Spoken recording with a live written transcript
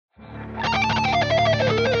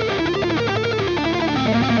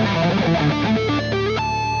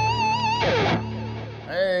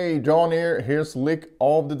John here. Here's lick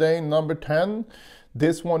of the day number 10.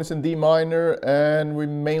 This one is in D minor and we're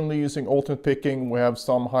mainly using alternate picking. We have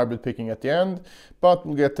some hybrid picking at the end, but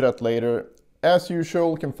we'll get to that later. As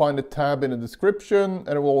usual, you can find a tab in the description and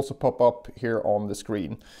it will also pop up here on the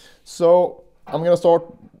screen. So I'm going to start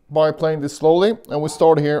by playing this slowly, and we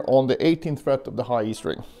start here on the 18th fret of the high E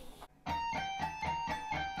string.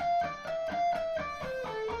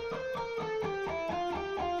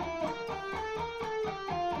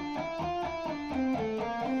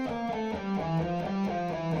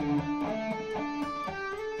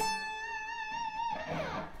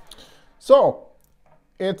 So,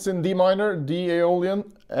 it's in D minor, D Aeolian,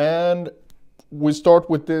 and we start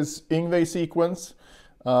with this Yngwie sequence.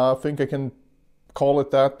 I think I can call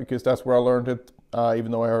it that because that's where I learned it,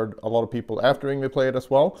 even though I heard a lot of people after Yngwie play it as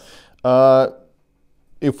well.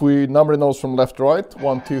 If we number the notes from left to right,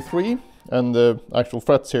 1, 2, 3, and the actual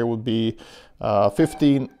frets here would be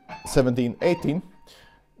 15, 17, 18.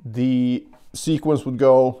 The sequence would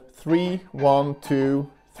go 3, 1,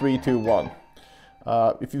 2, 3, 2, 1.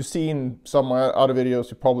 If you've seen some of my other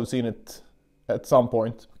videos, you've probably seen it at some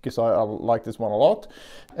point, because I like this one a lot.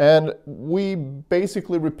 And we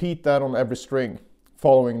basically repeat that on every string,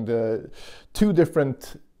 following the two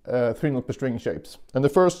different 3-note per string shapes. And the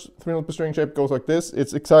first 3-note per string shape goes like this.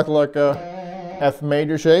 It's exactly like a F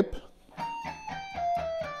major shape.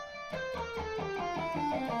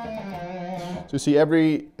 So you see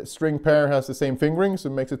every string pair has the same fingering, so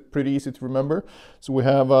it makes it pretty easy to remember. So we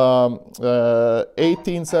have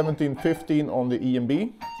 18, 17, 15 on the E and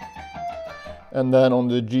B. And then on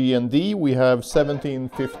the G and D we have 17,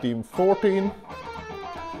 15, 14.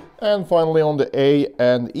 And finally on the A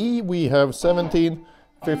and E we have 17,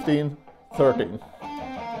 15, 13.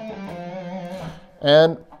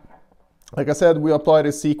 And like I said, we apply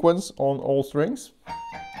this sequence on all strings.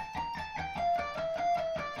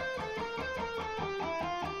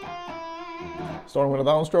 Starting with a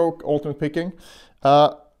downstroke, alternate picking.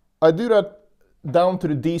 I do that down to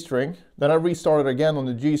the D string, then I restart it again on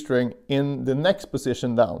the G string in the next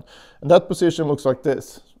position down. And that position looks like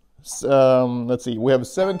this. Let's see, we have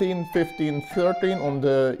 17, 15, 13 on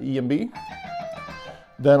the E and B.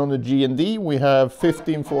 Then on the G and D we have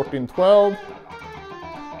 15, 14, 12.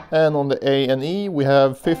 And on the A and E we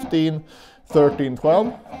have 15, 13, 12.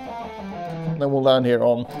 Then we'll land here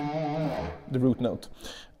on the root note.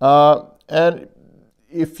 And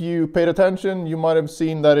if you paid attention, you might have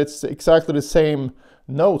seen that it's exactly the same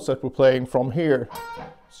notes that we're playing from here.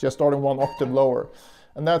 It's just starting one octave lower.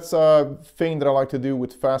 And that's a thing that I like to do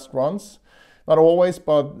with fast runs. Not always,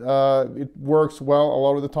 but it works well a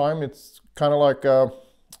lot of the time. It's kind of like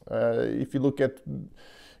if you look at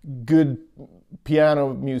good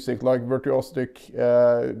piano music, like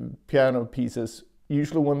virtuosic piano pieces,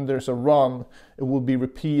 usually when there's a run, it will be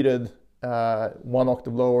repeated one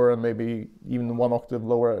octave lower and maybe even one octave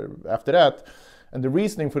lower after that. And the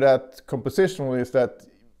reasoning for that compositionally is that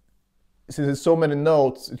since there's so many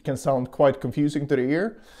notes, it can sound quite confusing to the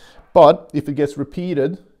ear. But if it gets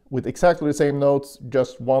repeated with exactly the same notes,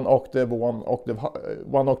 just one octave or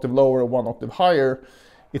one octave lower or one octave higher,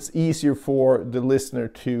 it's easier for the listener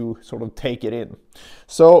to sort of take it in.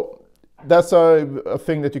 So that's a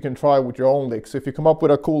thing that you can try with your own licks. If you come up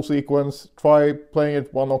with a cool sequence, try playing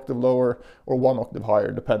it one octave lower or one octave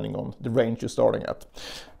higher, depending on the range you're starting at.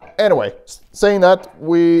 Anyway, saying that,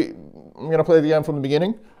 I'm gonna play it again from the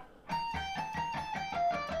beginning.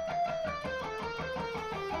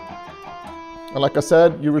 And like I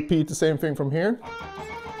said, you repeat the same thing from here.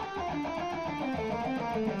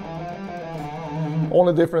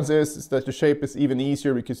 Only difference is that the shape is even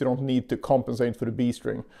easier because you don't need to compensate for the B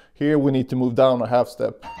string. Here we need to move down a half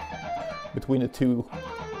step between the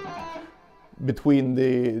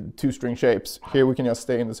two string shapes. Here we can just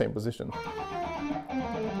stay in the same position.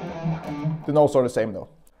 The notes are the same though.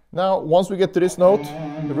 Now, once we get to this note,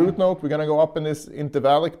 the root note, we're gonna go up in this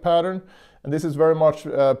intervallic pattern. And this is very much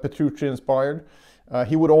Petrucci inspired.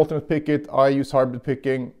 He would alternate pick it, I use hybrid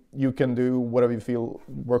picking. You can do whatever you feel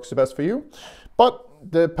works the best for you. But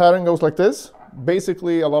the pattern goes like this.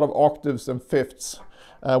 Basically a lot of octaves and fifths.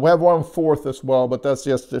 We have 1/4 as well, but that's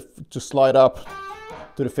just to slide up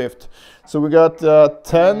to the fifth. So we got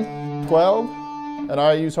 10, 12, and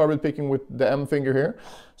I use hybrid picking with the M finger here.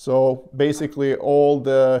 So basically all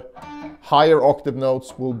the higher octave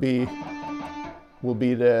notes will be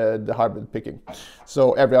the hybrid picking.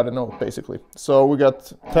 So every other note basically. So we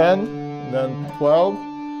got 10, then 12,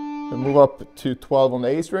 then move up to 12 on the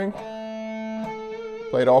A string.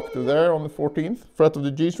 Play the octave there on the 14th fret of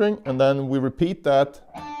the G string, and then we repeat that.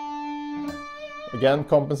 Again,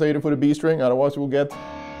 compensated for the B string, otherwise we'll get,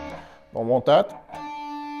 don't want that.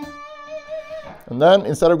 And then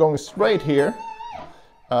instead of going straight here,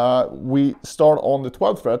 we start on the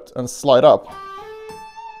 12th fret and slide up.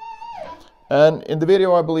 And in the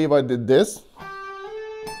video I believe I did this.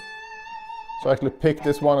 So I actually picked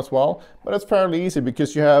this one as well, but it's fairly easy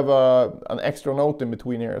because you have an extra note in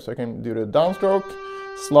between here. So I can do the downstroke,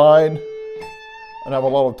 slide, and have a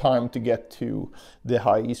lot of time to get to the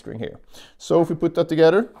high E string here. So if we put that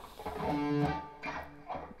together,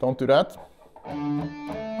 don't do that.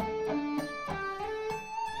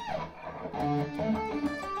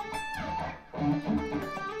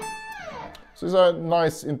 So it's a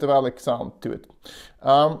nice intervallic sound to it.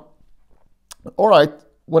 All right.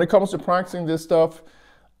 When it comes to practicing this stuff,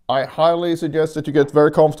 I highly suggest that you get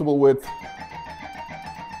very comfortable with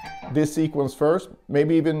this sequence first,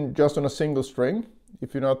 maybe even just on a single string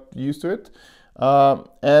if you're not used to it.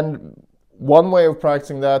 And one way of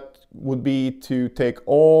practicing that would be to take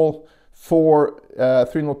all 4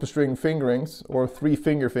 3-note per string fingerings, or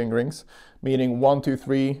 3-finger fingerings, meaning 1, 2,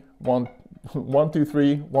 3, 1, 1, 2,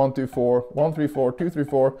 3, 1, 2, 4, 1, 3, 4, 2, 3,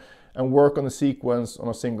 4, and work on the sequence on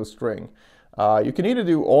a single string. You can either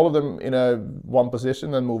do all of them in one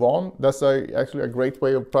position and move on. That's actually a great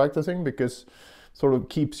way of practicing because it sort of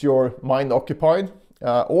keeps your mind occupied.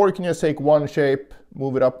 Or you can just take one shape,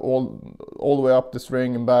 move it up all the way up the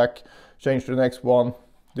string and back, change to the next one,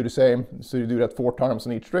 do the same. So you do that 4 times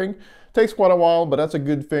on each string. Takes quite a while, but that's a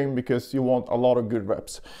good thing because you want a lot of good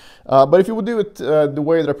reps. But if you would do it the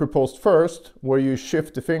way that I proposed first, where you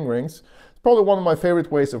shift the fingerings, probably one of my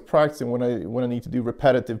favorite ways of practicing when I need to do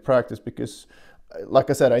repetitive practice, because like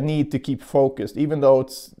I said, I need to keep focused. Even though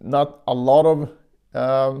it's not a lot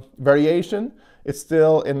of variation, it's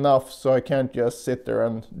still enough so I can't just sit there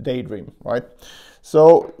and daydream, right?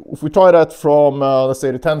 So if we try that from let's say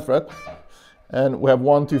the 10th fret, and we have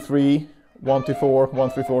 1, 2, 3, 1, 2, 4, 1,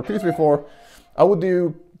 3, 4, 2, 3, 4, I would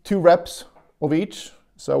do 2 reps of each.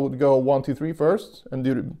 So I would go 1, 2, 3 first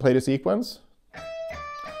and play the sequence.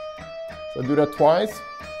 So I do that twice,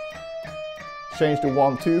 change to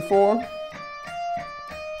 1, 2, 4,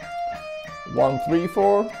 1, 3,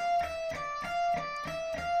 4,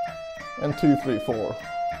 and 2, 3, 4.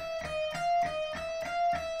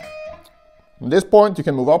 From this point you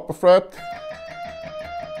can move up a fret,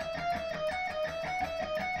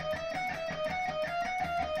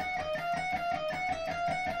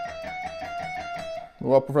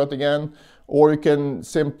 move up a fret again, or you can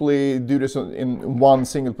simply do this in one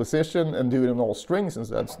single position and do it in all strings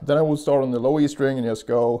instead. Then I would start on the low E string and just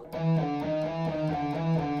go.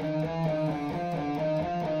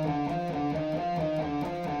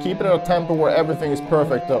 Keep it at a tempo where everything is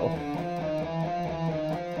perfect though.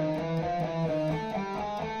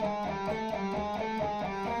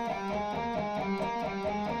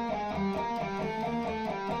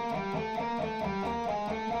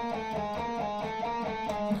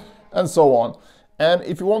 And so on. And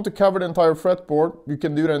if you want to cover the entire fretboard, you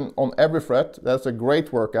can do that on every fret. That's a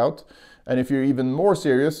great workout. And if you're even more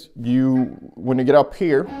serious, when you get up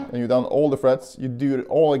here and you've done all the frets, you do it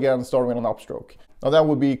all again starting with an upstroke. Now that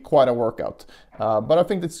would be quite a workout, but I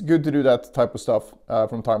think it's good to do that type of stuff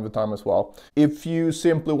from time to time as well. If you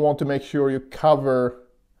simply want to make sure you cover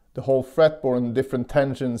the whole fretboard in different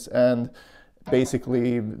tensions and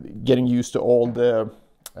basically getting used to all the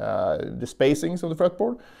spacings of the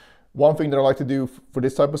fretboard, one thing that I like to do for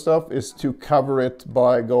this type of stuff is to cover it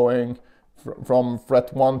by going from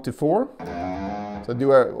fret 1 to 4. So I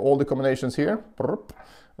do all the combinations here,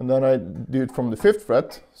 and then I do it from the 5th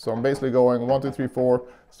fret. So I'm basically going 1, 2, 3, 4,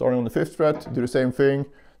 starting on the 5th fret, do the same thing,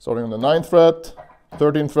 starting on the 9th fret,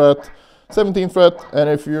 13th fret, 17th fret, and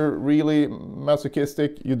if you're really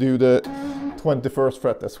masochistic, you do the 21st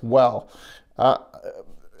fret as well. I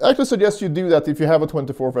actually suggest you do that if you have a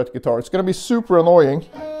 24 fret guitar. It's going to be super annoying.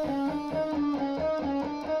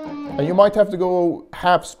 And you might have to go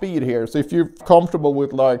half speed here. So if you're comfortable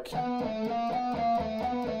with like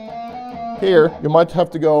here, you might have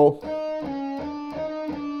to go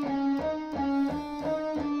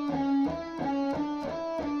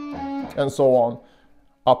and so on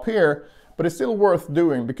up here. But it's still worth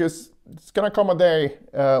doing because it's gonna come a day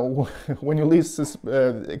when you least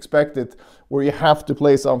expect it, where you have to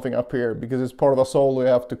play something up here because it's part of a solo you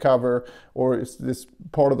have to cover, or it's this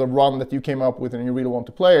part of the run that you came up with and you really want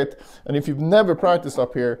to play it. And if you've never practiced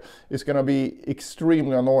up here, it's gonna be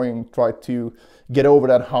extremely annoying to try to get over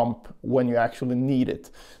that hump when you actually need it.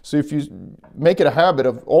 So if you make it a habit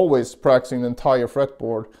of always practicing the entire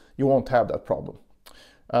fretboard, you won't have that problem.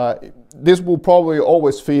 This will probably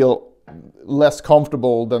always feel less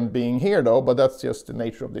comfortable than being here though, but that's just the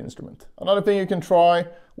nature of the instrument. Another thing you can try,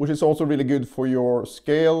 which is also really good for your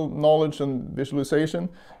scale knowledge and visualization,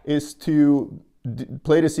 is to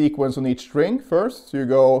play the sequence on each string first. So you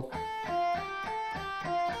go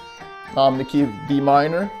the key D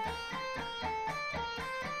minor,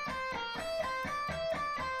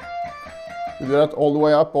 you do that all the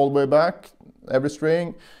way up, all the way back, every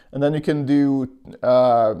string, and then you can do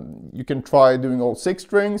you can try doing all 6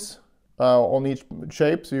 strings on each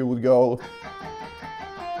shape. So you would go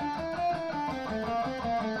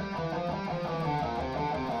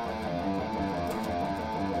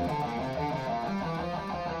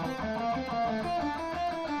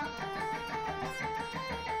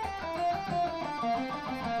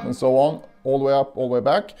and so on, all the way up, all the way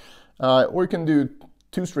back. Or you can do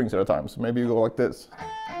 2 strings at a time, so maybe you go like this.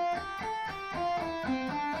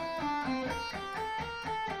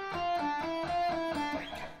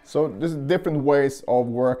 So there's different ways of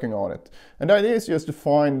working on it. And the idea is just to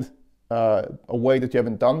find a way that you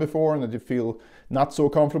haven't done before and that you feel not so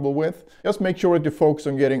comfortable with. Just make sure that you focus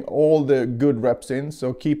on getting all the good reps in,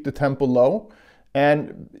 so keep the tempo low.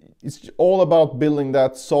 And it's all about building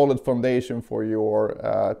that solid foundation for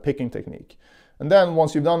your picking technique. And then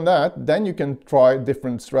once you've done that, then you can try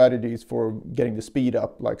different strategies for getting the speed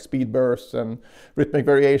up, like speed bursts and rhythmic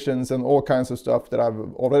variations and all kinds of stuff that I've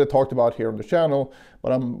already talked about here on the channel,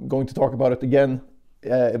 but I'm going to talk about it again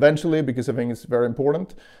eventually because I think it's very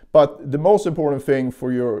important. But the most important thing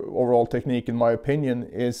for your overall technique, in my opinion,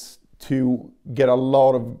 is to get a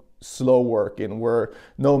lot of slow work in where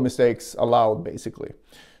no mistakes allowed, basically.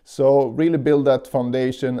 So really build that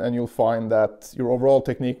foundation and you'll find that your overall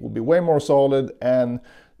technique will be way more solid, and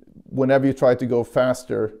whenever you try to go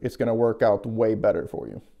faster, it's going to work out way better for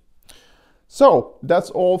you. So that's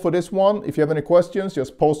all for this one. If you have any questions,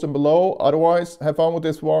 just post them below. Otherwise, have fun with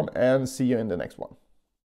this one and see you in the next one.